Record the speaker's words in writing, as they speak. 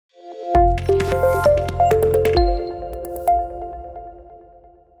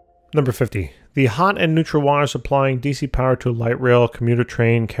Number 50. The hot and neutral wires supplying DC power to a light rail commuter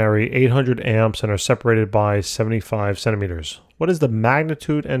train carry 800 amps and are separated by 75 centimeters. What is the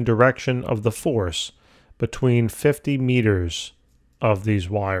magnitude and direction of the force between 50 meters of these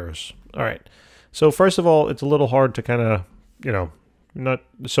wires? All right. So first of all, it's a little hard to kind of,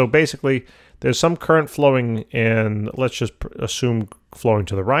 so basically there's some current flowing, and let's just assume flowing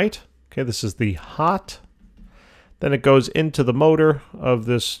to the right. Okay, this is the hot. Then it goes into the motor of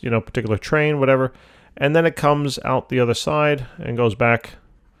this, particular train, whatever. And then it comes out the other side and goes back.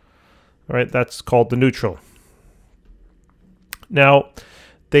 All right, that's called the neutral. Now,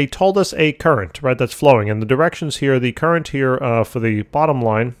 they told us a current, right, that's flowing. And the directions here, the current here for the bottom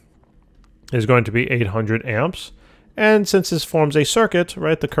line is going to be 800 amps. And since this forms a circuit,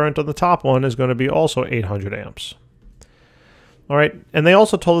 right, the current on the top one is going to be also 800 amps. All right, and they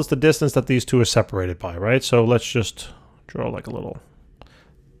also told us the distance that these two are separated by, right? So let's just draw like a little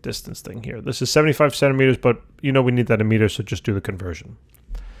distance thing here. This is 75 centimeters, but we need that in meters, so just do the conversion.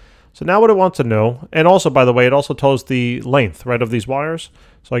 So now what it wants to know, and also, by the way, it also tells the length, right, of these wires.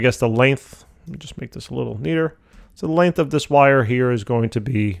 So I guess the length, let me just make this a little neater. So the length of this wire here is going to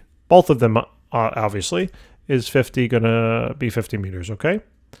be, both of them, obviously, is going to be 50 meters, okay?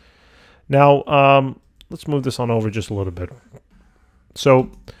 Now, let's move this on over just a little bit.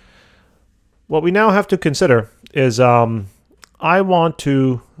 So what we now have to consider is I want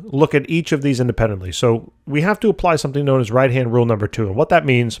to look at each of these independently. So we have to apply something known as right-hand rule number 2. And what that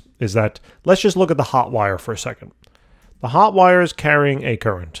means is that, let's just look at the hot wire for a second. The hot wire is carrying a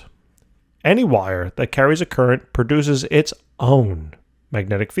current. Any wire that carries a current produces its own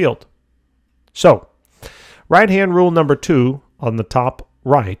magnetic field. So right-hand rule number 2 on the top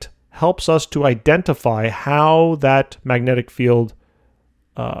right helps us to identify how that magnetic field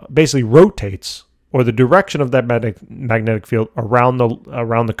basically rotates, or the direction of that magnetic field around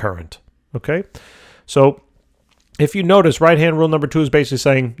the current. Okay, so if you notice, right-hand rule number 2 is basically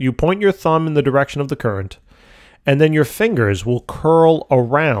saying you point your thumb in the direction of the current, and then your fingers will curl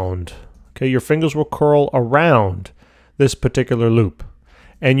around. Okay, your fingers will curl around this particular loop,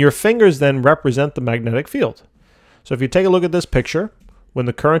 and your fingers then represent the magnetic field. So if you take a look at this picture, when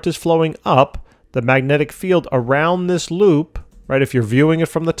the current is flowing up, the magnetic field around this loop, right, if you're viewing it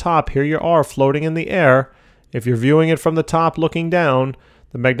from the top, here you are floating in the air. If you're viewing it from the top looking down,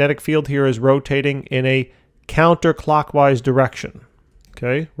 the magnetic field here is rotating in a counterclockwise direction,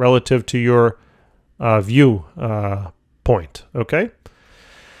 okay, relative to your view point, okay?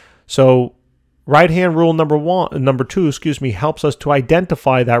 So right-hand rule number 2, helps us to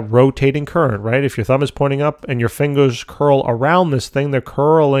identify that rotating current, right? If your thumb is pointing up and your fingers curl around this thing, they're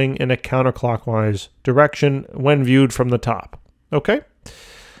curling in a counterclockwise direction when viewed from the top. Okay,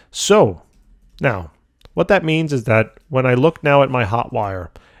 so now what that means is that when I look now at my hot wire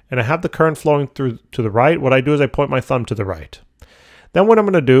and I have the current flowing through to the right, what I do is I point my thumb to the right. Then what I'm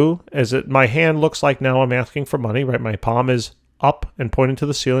going to do is that my hand looks like now I'm asking for money, right? My palm is up and pointing to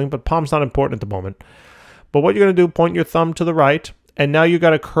the ceiling, but palm's not important at the moment. But what you're going to do, point your thumb to the right, and now you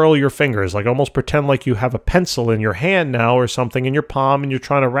got to curl your fingers, like almost pretend like you have a pencil in your hand now or something in your palm, and you're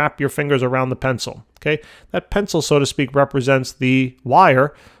trying to wrap your fingers around the pencil. Okay, that pencil, so to speak, represents the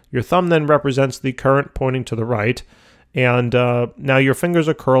wire. Your thumb then represents the current pointing to the right, and now your fingers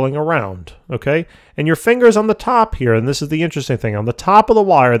are curling around. Okay, and your fingers on the top here, and this is the interesting thing, on the top of the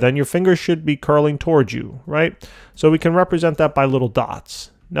wire, then your fingers should be curling towards you, right? So we can represent that by little dots.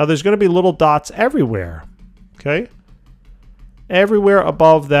 Now there's going to be little dots everywhere. Okay. Everywhere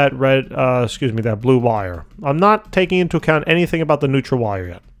above that that blue wire. I'm not taking into account anything about the neutral wire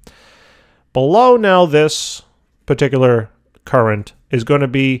yet. Below now this particular current is going to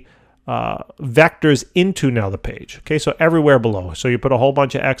be vectors into now the page. Okay, so everywhere below. So you put a whole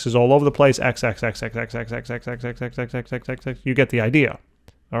bunch of X's all over the place. X, X, X, X, X, X, X, X, X, X, X, X, X, X, X, X. You get the idea.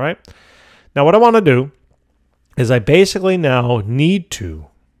 All right. Now what I want to do is I basically now need to,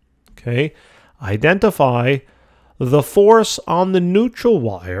 identify the force on the neutral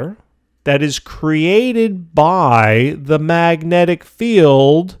wire that is created by the magnetic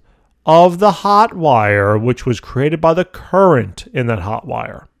field of the hot wire, which was created by the current in that hot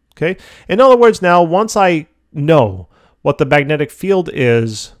wire. Okay. In other words, now once I know what the magnetic field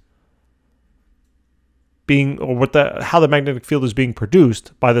is being, or how the magnetic field is being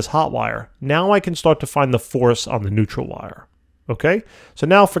produced by this hot wire, now I can start to find the force on the neutral wire. Okay. So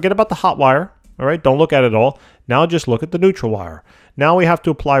now forget about the hot wire. All right, don't look at it all. Now just look at the neutral wire. Now we have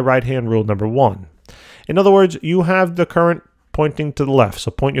to apply right-hand rule number 1. In other words, you have the current pointing to the left, so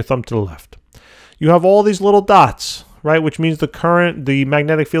point your thumb to the left. You have all these little dots, right? Which means the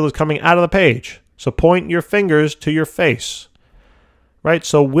magnetic field is coming out of the page. So point your fingers to your face, right?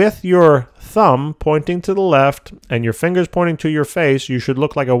 So with your thumb pointing to the left and your fingers pointing to your face, you should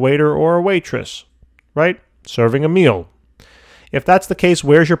look like a waiter or a waitress, right? Serving a meal. If that's the case,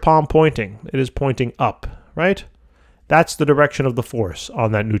 where's your palm pointing? It is pointing up, right? That's the direction of the force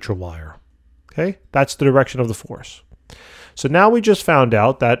on that neutral wire. Okay, that's the direction of the force. So now we just found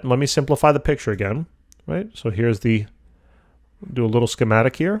out that, let me simplify the picture again, right? So here's do a little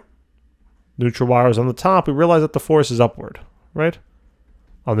schematic here. Neutral wire is on the top. We realize that the force is upward, right?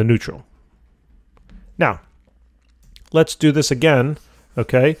 On the neutral. Now, let's do this again,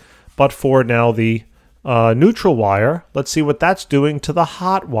 okay? But for now the neutral wire, let's see what that's doing to the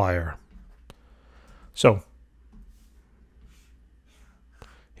hot wire. So,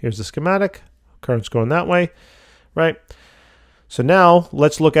 here's the schematic. Current's going that way, right? So now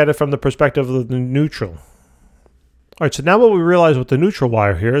let's look at it from the perspective of the neutral. All right, so now what we realize with the neutral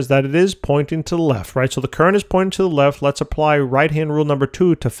wire here is that it is pointing to the left, right? So the current is pointing to the left. Let's apply right-hand rule number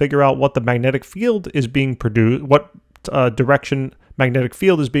 2 to figure out what the magnetic field is being produced, what direction magnetic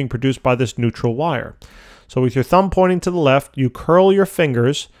field is being produced by this neutral wire. So with your thumb pointing to the left, you curl your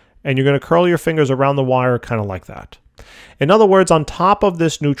fingers, and you're going to curl your fingers around the wire kind of like that. In other words, on top of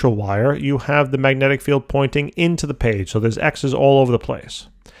this neutral wire, you have the magnetic field pointing into the page. So there's X's all over the place.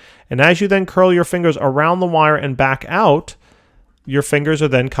 And as you then curl your fingers around the wire and back out, your fingers are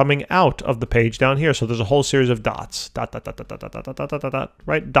then coming out of the page down here. So there's a whole series of dots. Dot, dot, dot, dot, dot, dot, dot, dot, dot, dot,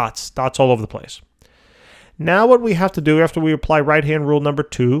 right? Dots all over the place. Now what we have to do after we apply right-hand rule number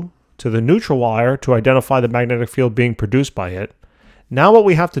 2 to the neutral wire to identify the magnetic field being produced by it, now what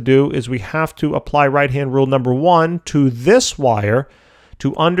we have to do is we have to apply right-hand rule number 1 to this wire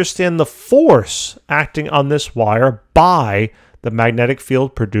to understand the force acting on this wire by the magnetic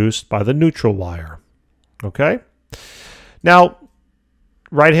field produced by the neutral wire. Okay? Now,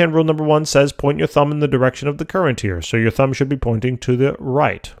 right-hand rule number 1 says point your thumb in the direction of the current here. So your thumb should be pointing to the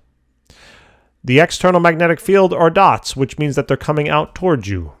right. The external magnetic field are dots, which means that they're coming out towards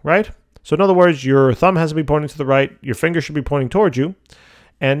you, right? So in other words, your thumb has to be pointing to the right, your finger should be pointing towards you,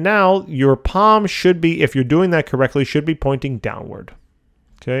 and now your palm should be, if you're doing that correctly, should be pointing downward.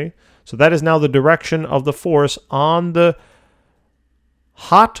 Okay? So that is now the direction of the force on the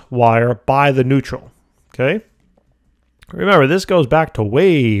hot wire by the neutral. Okay? Remember, this goes back to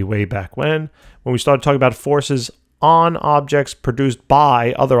way, way back when we started talking about forces on objects produced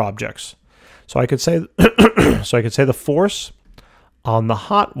by other objects. So I could say the force on the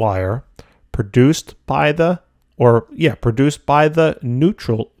hot wire produced by the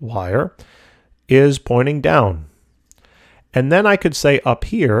neutral wire is pointing down. And then I could say up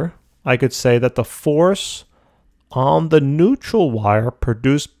here, I could say that the force on the neutral wire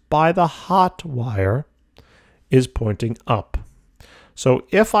produced by the hot wire is pointing up. So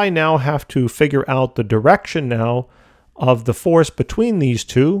if I now have to figure out the direction now of the force between these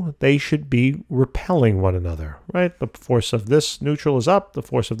two, they should be repelling one another, right? The force of this neutral is up, the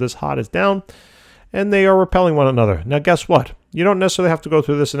force of this hot is down, and they are repelling one another. Now guess what? You don't necessarily have to go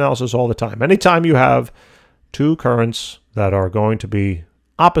through this analysis all the time. Anytime you have two currents that are going to be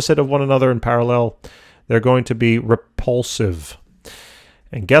opposite of one another in parallel, they're going to be repulsive.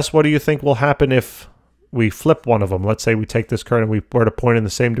 And guess what do you think will happen if we flip one of them? Let's say we take this current and we were to point in the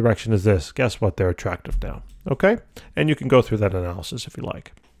same direction as this. Guess what? They're attractive now. Okay? And you can go through that analysis if you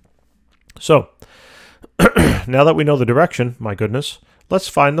like. So, now that we know the direction, my goodness, let's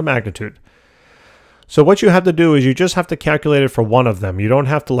find the magnitude. So what you have to do is you just have to calculate it for one of them. You don't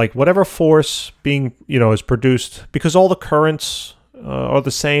have to, like, whatever force being, is produced, because all the currents are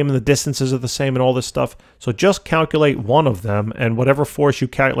the same and the distances are the same and all this stuff. So just calculate one of them, and whatever force you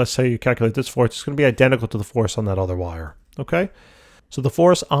calculate, let's say you calculate this force, it's going to be identical to the force on that other wire. Okay? So the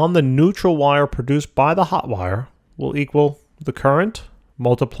force on the neutral wire produced by the hot wire will equal the current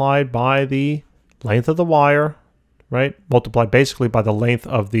multiplied by the length of the wire, right? Multiplied basically by the length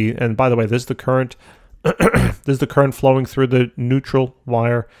of the, and by the way, this is the current, this is the current flowing through the neutral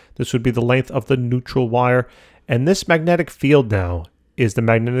wire. This would be the length of the neutral wire. And this magnetic field now is the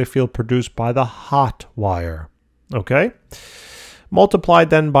magnetic field produced by the hot wire. Okay? Multiplied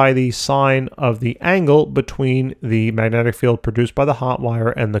then by the sine of the angle between the magnetic field produced by the hot wire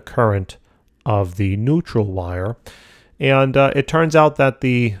and the current of the neutral wire. And it turns out that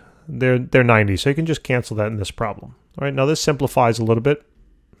they're 90, so you can just cancel that in this problem. All right, now this simplifies a little bit.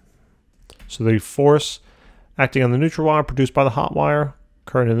 So the force acting on the neutral wire produced by the hot wire,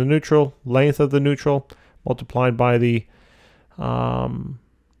 current in the neutral, length of the neutral, multiplied by the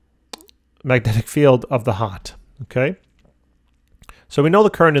magnetic field of the hot. Okay? So we know the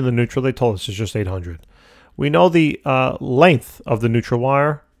current in the neutral, they told us, is just 800. We know the length of the neutral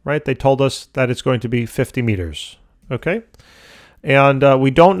wire, right? They told us that it's going to be 50 meters, okay? And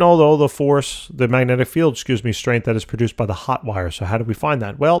we don't know, though, the force, the magnetic field, strength that is produced by the hot wire. So how do we find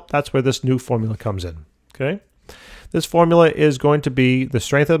that? Well, that's where this new formula comes in, okay? This formula is going to be the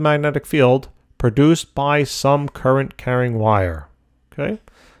strength of the magnetic field produced by some current carrying wire, okay?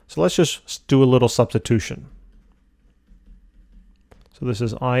 So let's just do a little substitution. So this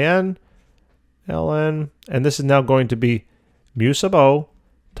is IN, ln, and this is now going to be mu sub O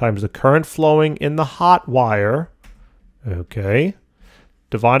times the current flowing in the hot wire, okay,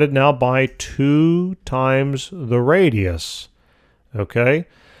 divided now by 2 times the radius, okay?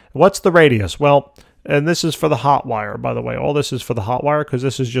 What's the radius? Well, and this is for the hot wire, by the way. All this is for the hot wire because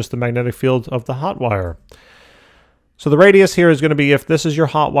this is just the magnetic field of the hot wire. So the radius here is going to be, if this is your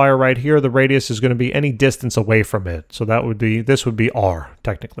hot wire right here, the radius is going to be any distance away from it. So that would be, this would be R,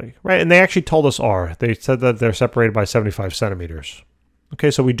 technically, right? And they actually told us R. They said that they're separated by 75 centimeters. Okay,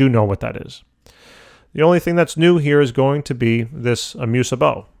 so we do know what that is. The only thing that's new here is going to be this mu sub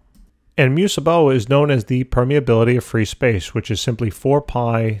O. And mu sub O is known as the permeability of free space, which is simply 4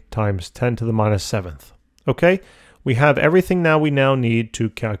 pi times 10 to the minus 7th. Okay, we have everything now we now need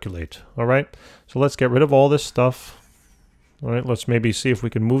to calculate. All right, so let's get rid of all this stuff. All right, let's maybe see if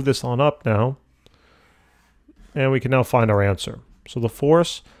we can move this on up now. And we can now find our answer. So the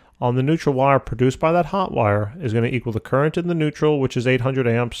force on the neutral wire produced by that hot wire is going to equal the current in the neutral, which is 800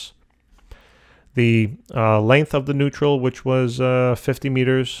 amps. The length of the neutral, which was 50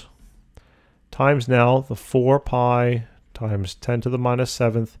 meters, times now the 4 pi times 10 to the minus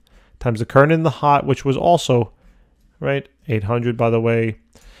 7th, times the current in the hot, which was also, right, 800 by the way.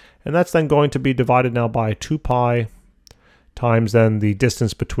 And that's then going to be divided now by 2 pi times then the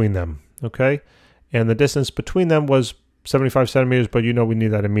distance between them, okay? And the distance between them was 75 centimeters, but you know we need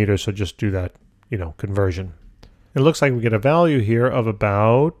that in meters, so just do that, you know, conversion. It looks like we get a value here of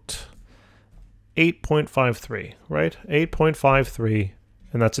about 8.53, right? 8.53,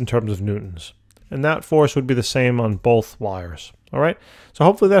 and that's in terms of newtons. And that force would be the same on both wires. All right, so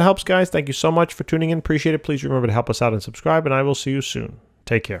hopefully that helps, guys. Thank you so much for tuning in. Appreciate it. Please remember to help us out and subscribe, and I will see you soon.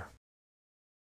 Take care.